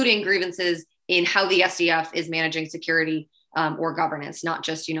 including grievances in how the SDF is managing security or governance, not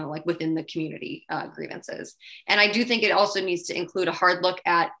just, like within the community grievances. And I do think it also needs to include a hard look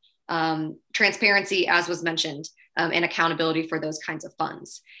at transparency, as was mentioned, and accountability for those kinds of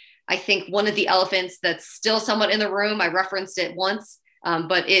funds. I think one of the elephants that's still somewhat in the room, I referenced it once,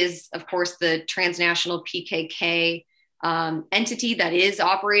 but is, of course, the transnational PKK entity that is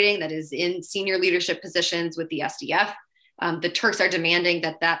operating, that is in senior leadership positions with the SDF. The Turks are demanding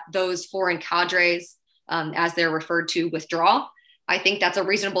that those foreign cadres, as they're referred to, withdraw. I think that's a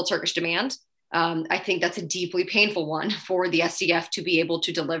reasonable Turkish demand. I think that's a deeply painful one for the SDF to be able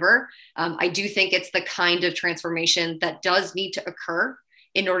to deliver. I do think it's the kind of transformation that does need to occur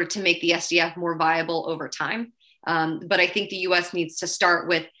in order to make the SDF more viable over time. But I think the US needs to start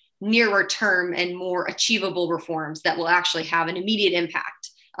with nearer term and more achievable reforms that will actually have an immediate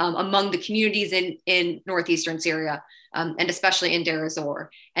impact among the communities in northeastern Syria, and especially in Deir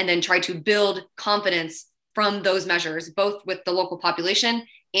ez-Zor, and then try to build confidence from those measures, both with the local population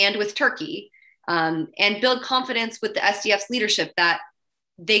and with Turkey, and build confidence with the SDF's leadership that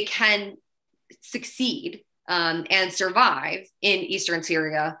they can succeed and survive in Eastern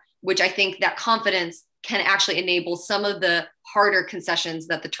Syria, which I think that confidence can actually enable some of the harder concessions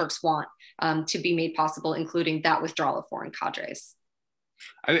that the Turks want to be made possible, including that withdrawal of foreign cadres.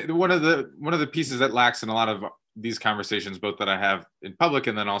 One of the pieces that lacks in a lot of these conversations, both that I have in public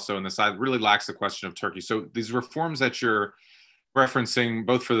and then also in the side, really lacks the question of Turkey. So these reforms that you're referencing,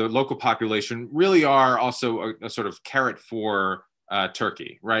 both for the local population, really are also a sort of carrot for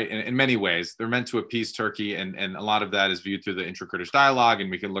Turkey, right? In many ways, they're meant to appease Turkey, and a lot of that is viewed through the intra-Kurdish dialogue,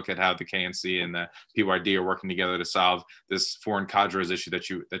 and we can look at how the KNC and the PYD are working together to solve this foreign cadres issue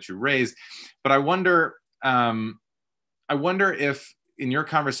that you raised. But I wonder if in your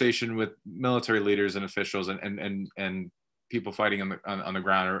conversation with military leaders and officials and people fighting on the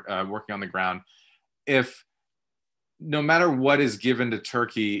ground or working on the ground, if no matter what is given to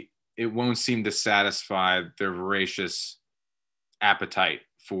Turkey, it won't seem to satisfy their voracious appetite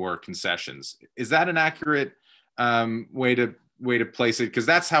for concessions. Is that an accurate way to place it? Because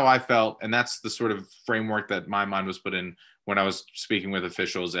that's how I felt, and that's the sort of framework that my mind was put in when I was speaking with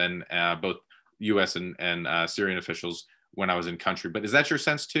officials and both U.S. and Syrian officials when I was in country. But is that your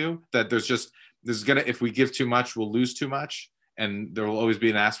sense too? That if we give too much, we'll lose too much, and there will always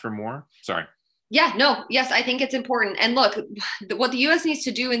be an ask for more? Sorry. Yeah, no, yes, I think it's important. And look, what the U.S. needs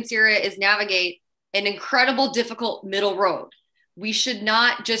to do in Syria is navigate an incredible, difficult middle road. We should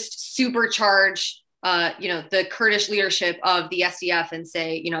not just supercharge, the Kurdish leadership of the SDF and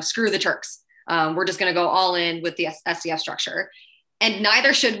say, screw the Turks. We're just going to go all in with the SDF structure. And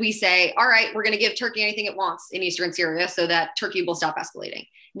neither should we say, all right, we're going to give Turkey anything it wants in Eastern Syria so that Turkey will stop escalating.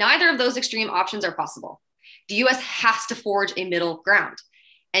 Neither of those extreme options are possible. The U.S. has to forge a middle ground.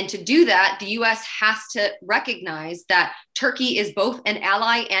 And to do that, the U.S. has to recognize that Turkey is both an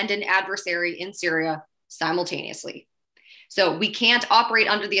ally and an adversary in Syria simultaneously. So we can't operate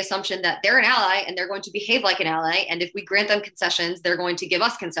under the assumption that they're an ally and they're going to behave like an ally. And if we grant them concessions, they're going to give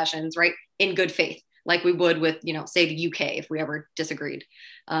us concessions, right, in good faith, like we would with, say the UK if we ever disagreed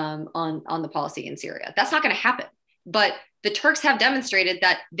on the policy in Syria. That's not going to happen. But the Turks have demonstrated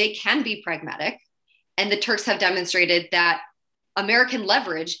that they can be pragmatic, and the Turks have demonstrated that American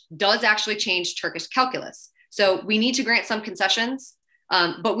leverage does actually change Turkish calculus. So we need to grant some concessions.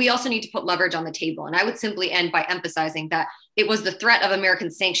 But we also need to put leverage on the table. And I would simply end by emphasizing that it was the threat of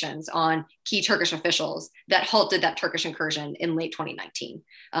American sanctions on key Turkish officials that halted that Turkish incursion in late 2019.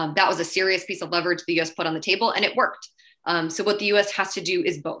 That was a serious piece of leverage the US put on the table, and it worked. So what the US has to do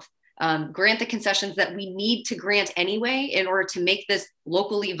is both. Grant the concessions that we need to grant anyway in order to make this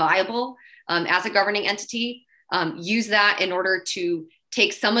locally viable as a governing entity. Use that in order to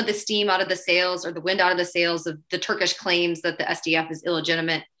take some of the steam out of the sails or the wind out of the sails of the Turkish claims that the SDF is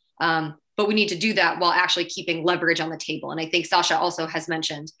illegitimate. But we need to do that while actually keeping leverage on the table. And I think Sasha also has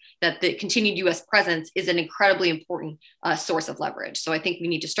mentioned that the continued US presence is an incredibly important source of leverage. So I think we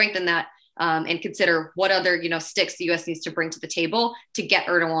need to strengthen that and consider what other sticks the US needs to bring to the table to get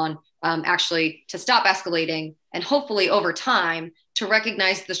Erdogan actually to stop escalating, and hopefully over time to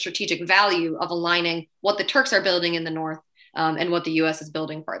recognize the strategic value of aligning what the Turks are building in the north and what the US is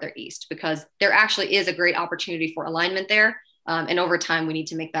building farther east, because there actually is a great opportunity for alignment there. And over time, we need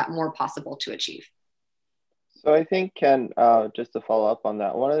to make that more possible to achieve. So I think, Ken, just to follow up on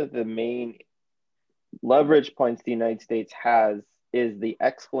that, one of the main leverage points the United States has is the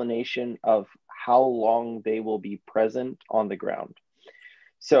explanation of how long they will be present on the ground.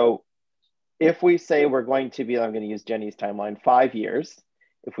 So if we say we're going to be, I'm going to use Jenny's timeline, 5 years.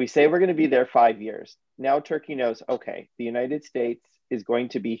 If we say we're going to be there 5 years, now Turkey knows, okay, the United States is going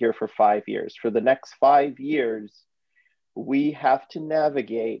to be here for 5 years. For the next 5 years, we have to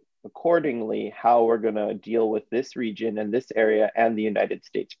navigate accordingly how we're going to deal with this region and this area and the United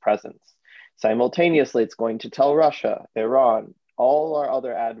States presence. Simultaneously, it's going to tell Russia, Iran, all our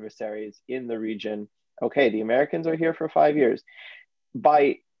other adversaries in the region, okay, the Americans are here for 5 years.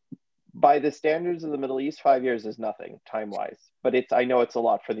 By the standards of the Middle East, 5 years is nothing time-wise, but I know it's a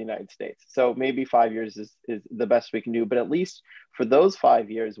lot for the United States. So maybe 5 years is the best we can do, but at least for those 5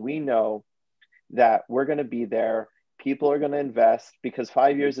 years, we know that we're going to be there. People are going to invest, because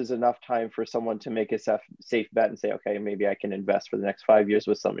 5 years is enough time for someone to make a safe bet and say, okay, maybe I can invest for the next 5 years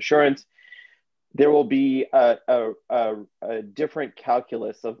with some assurance. There will be a different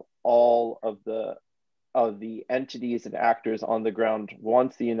calculus of all of the entities and actors on the ground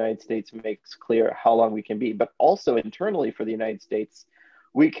once the United States makes clear how long we can be. But also internally for the United States,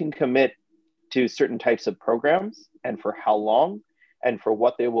 we can commit to certain types of programs and for how long and for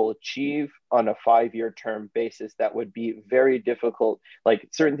what they will achieve on a 5-year term basis. That would be very difficult. Like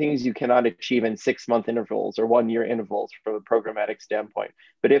certain things you cannot achieve in 6-month intervals or 1-year intervals from a programmatic standpoint.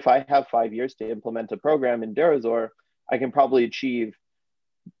 But if I have 5 years to implement a program in Deir ez-Zor, I can probably achieve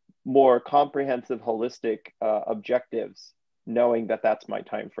more comprehensive, holistic objectives, knowing that that's my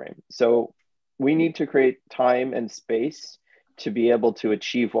time frame. So we need to create time and space to be able to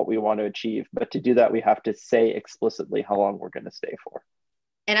achieve what we want to achieve. But to do that, we have to say explicitly how long we're going to stay for.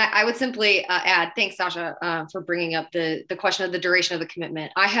 And I would simply add, thanks, Sasha, for bringing up the question of the duration of the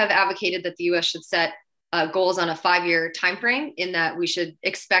commitment. I have advocated that the US should set goals on a 5-year timeframe, in that we should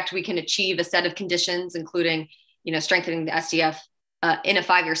expect we can achieve a set of conditions, including, strengthening the SDF in a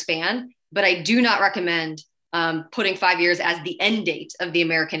 5-year span. But I do not recommend putting 5 years as the end date of the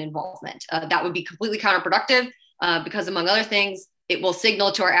American involvement. That would be completely counterproductive because, among other things, it will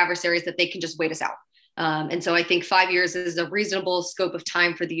signal to our adversaries that they can just wait us out. And so I think 5 years is a reasonable scope of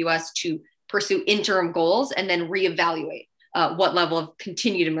time for the US to pursue interim goals and then reevaluate what level of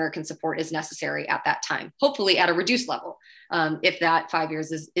continued American support is necessary at that time, hopefully at a reduced level, if that 5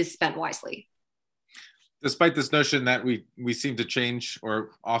 years is spent wisely. Despite this notion that we seem to change,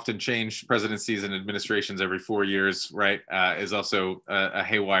 or often change, presidencies and administrations every 4 years, right, is also a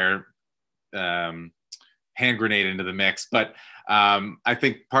haywire hand grenade into the mix. But I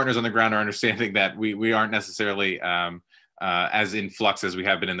think partners on the ground are understanding that we aren't necessarily as in flux as we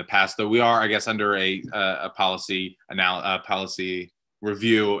have been in the past, though we are, I guess, under a policy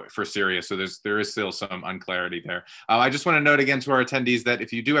review for Syria. So there is still some unclarity there. I just want to note again to our attendees that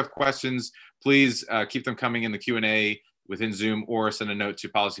if you do have questions, please keep them coming in the Q&A within Zoom, or send a note to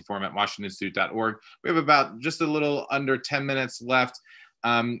policyforum@washingtoninstitute.org. We have about just a little under 10 minutes left.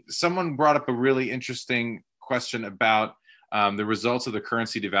 Someone brought up a really interesting question about the results of the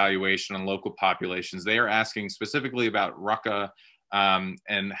currency devaluation on local populations. They are asking specifically about Raqqa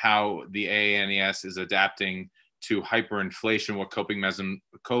and how the AANES is adapting to hyperinflation, what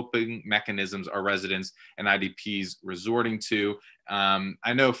coping mechanisms are residents and IDPs resorting to.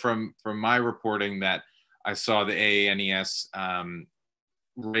 I know from my reporting that I saw the AANES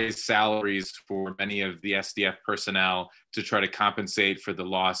raise salaries for many of the SDF personnel to try to compensate for the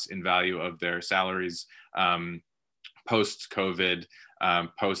loss in value of their salaries post-COVID,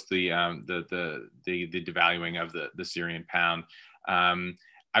 post the devaluing of the Syrian pound.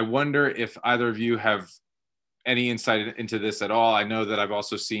 I wonder if either of you have any insight into this at all. I know that I've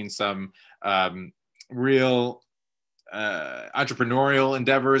also seen some real entrepreneurial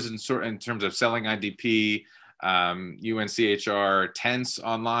endeavors in terms of selling IDP, UNCHR tents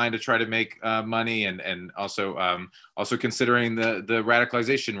online to try to make money, and also considering the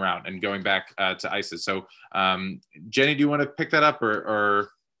radicalization route and going back to ISIS. So Jenny, do you want to pick that up,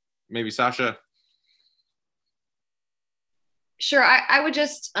 or maybe Sasha? Sure, I would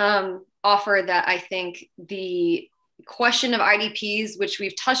just offer that I think the question of IDPs, which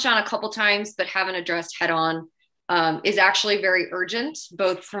we've touched on a couple times but haven't addressed head on, is actually very urgent,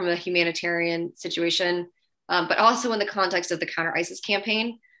 both from a humanitarian situation, but also in the context of the counter-ISIS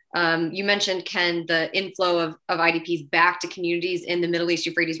campaign. You mentioned, Ken, the inflow of IDPs back to communities in the Middle East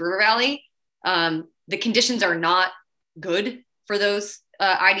Euphrates River Valley. The conditions are not good for those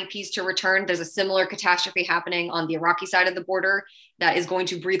IDPs to return. There's a similar catastrophe happening on the Iraqi side of the border that is going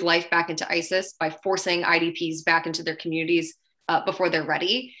to breathe life back into ISIS by forcing IDPs back into their communities before they're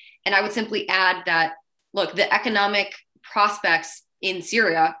ready. And I would simply add that, look, the economic prospects in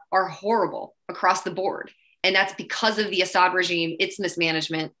Syria are horrible across the board. And that's because of the Assad regime, its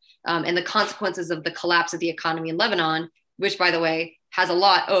mismanagement, and the consequences of the collapse of the economy in Lebanon, which, by the way, has a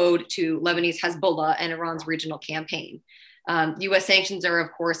lot owed to Lebanese Hezbollah and Iran's regional campaign. US sanctions are,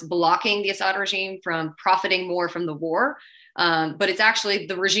 of course, blocking the Assad regime from profiting more from the war, but it's actually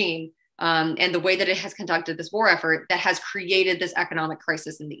the regime and the way that it has conducted this war effort that has created this economic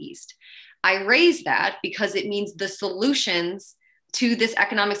crisis in the East. I raise that because it means the solutions to this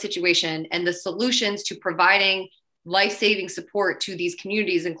economic situation and the solutions to providing life-saving support to these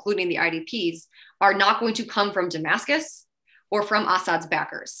communities, including the IDPs, are not going to come from Damascus or from Assad's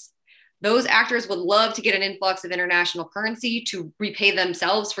backers. Those actors would love to get an influx of international currency to repay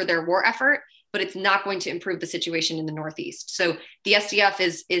themselves for their war effort, but it's not going to improve the situation in the Northeast. So the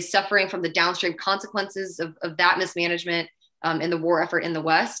SDF is suffering from the downstream consequences of that mismanagement and the war effort in the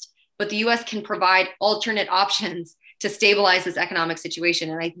West. But the US can provide alternate options to stabilize this economic situation.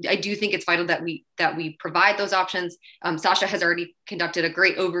 And I do think it's vital that we provide those options. Sasha has already conducted a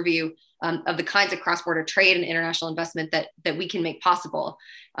great overview of the kinds of cross-border trade and international investment that we can make possible.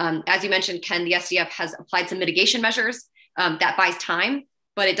 As you mentioned, Ken, the SDF has applied some mitigation measures that buys time,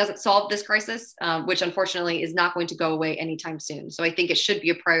 but it doesn't solve this crisis, which unfortunately is not going to go away anytime soon. So I think it should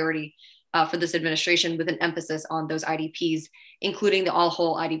be a priority for this administration, with an emphasis on those IDPs, including the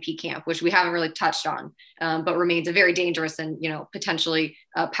al-Hawl IDP camp, which we haven't really touched on, but remains a very dangerous and potentially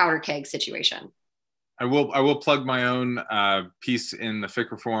powder keg situation. I will plug my own piece in the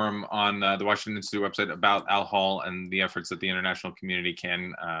Fikr Forum on the Washington Institute website about al-Hawl and the efforts that the international community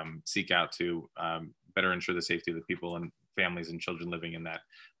can seek out to better ensure the safety of the people and families and children living in that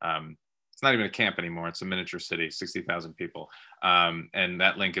it's not even a camp anymore. It's a miniature city, 60,000 people. And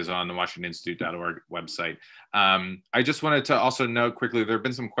that link is on the WashingtonInstitute.org website. I just wanted to also note quickly, there have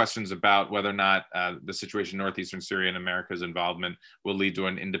been some questions about whether or not the situation in northeastern Syria and America's involvement will lead to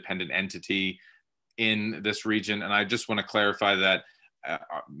an independent entity in this region. And I just want to clarify that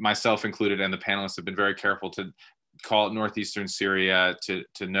myself included and the panelists have been very careful to call it northeastern Syria, to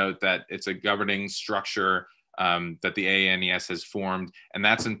note that it's a governing structure that the AANES has formed, and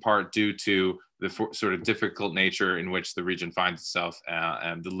that's in part due to the sort of difficult nature in which the region finds itself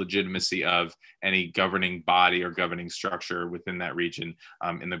and the legitimacy of any governing body or governing structure within that region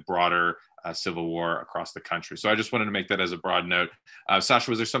in the broader civil war across the country. So I just wanted to make that as a broad note. Sasha,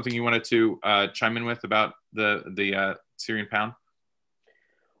 was there something you wanted to chime in with about the Syrian pound?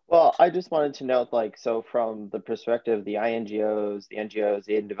 Well, I just wanted to note, like, so from the perspective of the INGOs, the NGOs,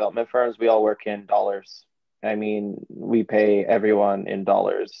 the aid and development firms, we all work in dollars. I mean, we pay everyone in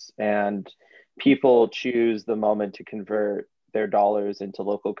dollars, and people choose the moment to convert their dollars into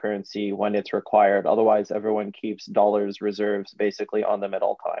local currency when it's required. Otherwise, everyone keeps dollars reserves basically on them at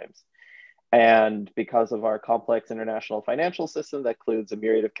all times. And because of our complex international financial system that includes a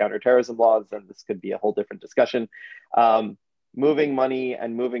myriad of counterterrorism laws, and this could be a whole different discussion, moving money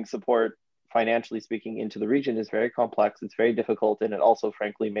and moving support, financially speaking, into the region is very complex. It's very difficult. And it also,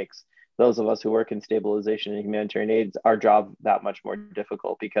 frankly, makes those of us who work in stabilization and humanitarian aid, our job that much more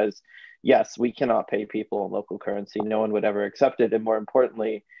difficult because, yes, we cannot pay people in local currency. No one would ever accept it. And more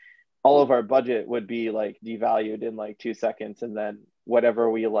importantly, all of our budget would be like devalued in like 2 seconds. And then whatever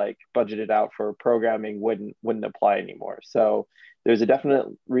we like budgeted out for programming wouldn't apply anymore. So there's a definite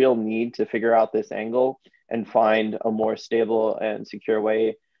real need to figure out this angle and find a more stable and secure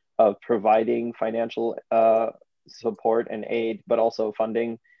way of providing financial support and aid, but also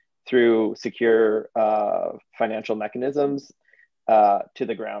funding through secure financial mechanisms to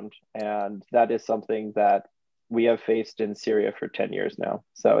the ground. And that is something that we have faced in Syria for 10 years now.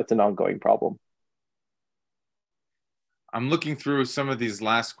 So it's an ongoing problem. I'm looking through some of these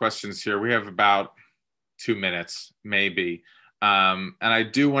last questions here. We have about 2 minutes, maybe. And I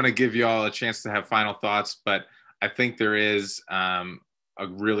do want to give you all a chance to have final thoughts, but I think there is a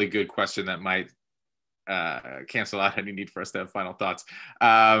really good question that might cancel out any need for us to have final thoughts.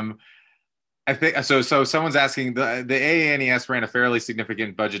 I think so. Someone's asking, the AANES ran a fairly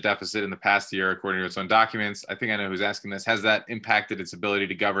significant budget deficit in the past year, according to its own documents. I think I know who's asking this. Has that impacted its ability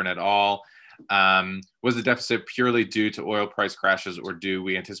to govern at all? Was the deficit purely due to oil price crashes, or do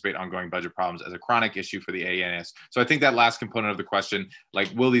we anticipate ongoing budget problems as a chronic issue for the AANES? So I think that last component of the question,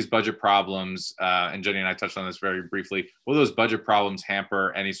 like, will these budget problems, and Jenny and I touched on this very briefly, will those budget problems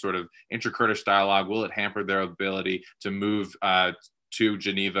hamper any sort of intra-Kurdish dialogue? Will it hamper their ability to move to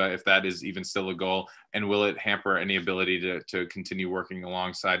Geneva, if that is even still a goal? And will it hamper any ability to continue working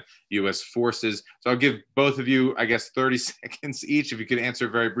alongside US forces? So I'll give both of you, I guess, 30 seconds each, if you could answer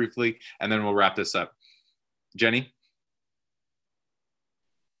very briefly, and then we'll wrap this up. Jenny?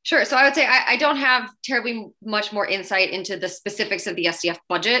 Sure. So I would say I don't have terribly much more insight into the specifics of the SDF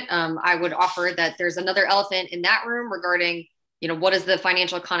budget. I would offer that there's another elephant in that room regarding, what is the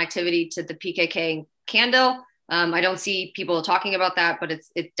financial connectivity to the PKK Candle? I don't see people talking about that, but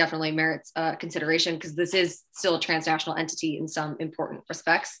it definitely merits consideration because this is still a transnational entity in some important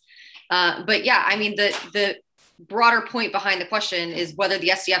respects. But yeah, I mean, the broader point behind the question is whether the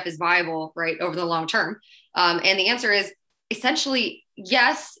SDF is viable, right, over the long term. And the answer is essentially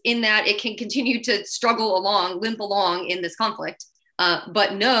yes, in that it can continue to limp along in this conflict,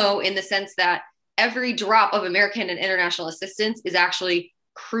 but no, in the sense that every drop of American and international assistance is actually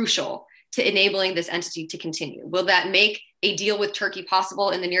crucial to enabling this entity to continue. Will that make a deal with Turkey possible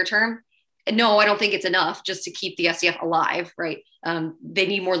in the near term? No, I don't think it's enough just to keep the SDF alive, right? They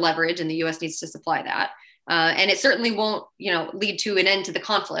need more leverage and the US needs to supply that. And it certainly won't, lead to an end to the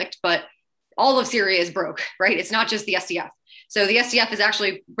conflict, but all of Syria is broke, right? It's not just the SDF. So the SDF is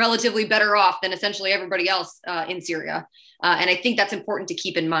actually relatively better off than essentially everybody else in Syria. And I think that's important to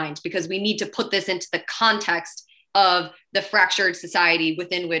keep in mind because we need to put this into the context of the fractured society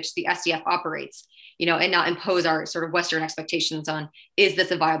within which the SDF operates, and not impose our sort of Western expectations on, is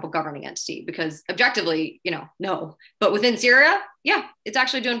this a viable governing entity? Because objectively, no. But within Syria, yeah, it's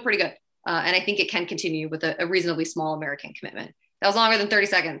actually doing pretty good. And I think it can continue with a reasonably small American commitment. That was longer than 30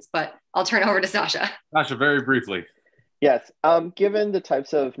 seconds, but I'll turn over to Sasha. Sasha, very briefly. Yes, given the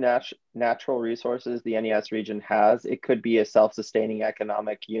types of natural resources the NES region has, it could be a self-sustaining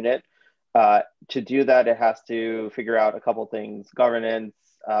economic unit. To do that, it has to figure out a couple things: governance,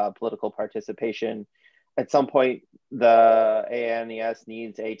 political participation. At some point, the ANES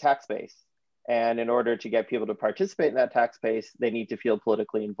needs a tax base. And in order to get people to participate in that tax base, they need to feel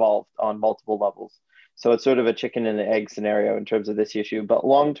politically involved on multiple levels. So it's sort of a chicken and an egg scenario in terms of this issue. But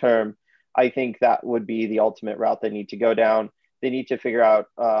long term, I think that would be the ultimate route they need to go down. They need to figure out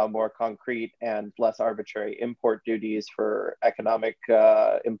more concrete and less arbitrary import duties for economic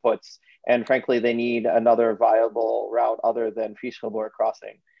inputs. And frankly, they need another viable route other than Fischelbohr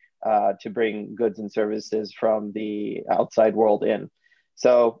crossing to bring goods and services from the outside world in.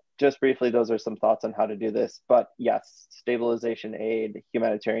 So just briefly, those are some thoughts on how to do this. But yes, stabilization aid,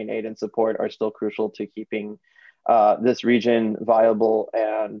 humanitarian aid and support are still crucial to keeping this region viable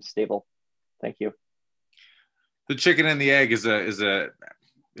and stable. Thank you. The chicken and the egg is an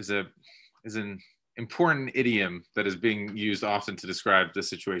important idiom that is being used often to describe the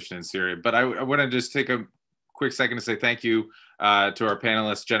situation in Syria. But I want to just take a quick second to say thank you to our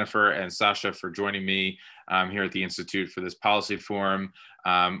panelists, Jennifer and Sasha, for joining me here at the Institute for this policy forum.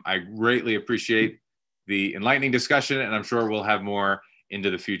 I greatly appreciate the enlightening discussion, and I'm sure we'll have more into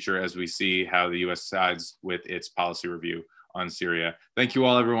the future as we see how the U.S. sides with its policy review on Syria. Thank you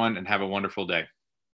all, everyone, and have a wonderful day.